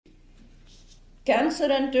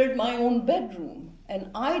Cancer entered my own bedroom, and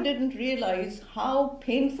I didn't realize how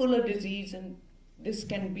painful a disease and this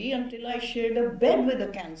can be until I shared a bed with a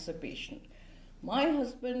cancer patient. My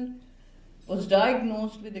husband was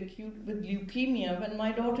diagnosed with leukemia when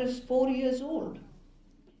my daughter is 4 years old.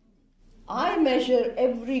 I measure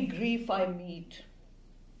every grief I meet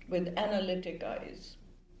with analytic eyes.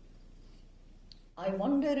 I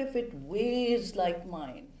wonder if it weighs like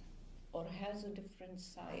mine or has a different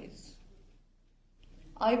size.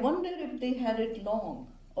 I wonder if they had it long,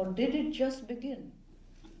 or did it just begin?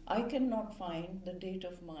 I cannot find the date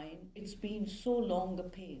of mine. It's been so long a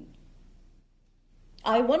pain.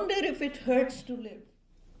 I wonder if it hurts to live,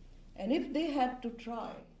 and if they had to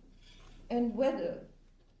try, and whether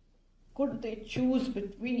could they choose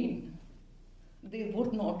between, they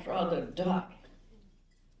would not rather die.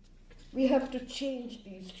 We have to change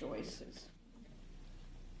these choices.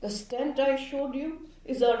 The stent I showed you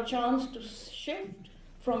is our chance to shift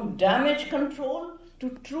from damage control to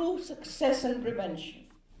true success and prevention.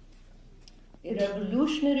 A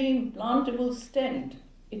revolutionary implantable stent,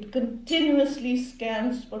 it continuously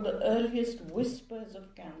scans for the earliest whispers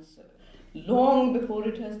of cancer, long before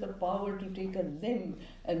it has the power to take a limb,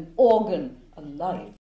 an organ, a life.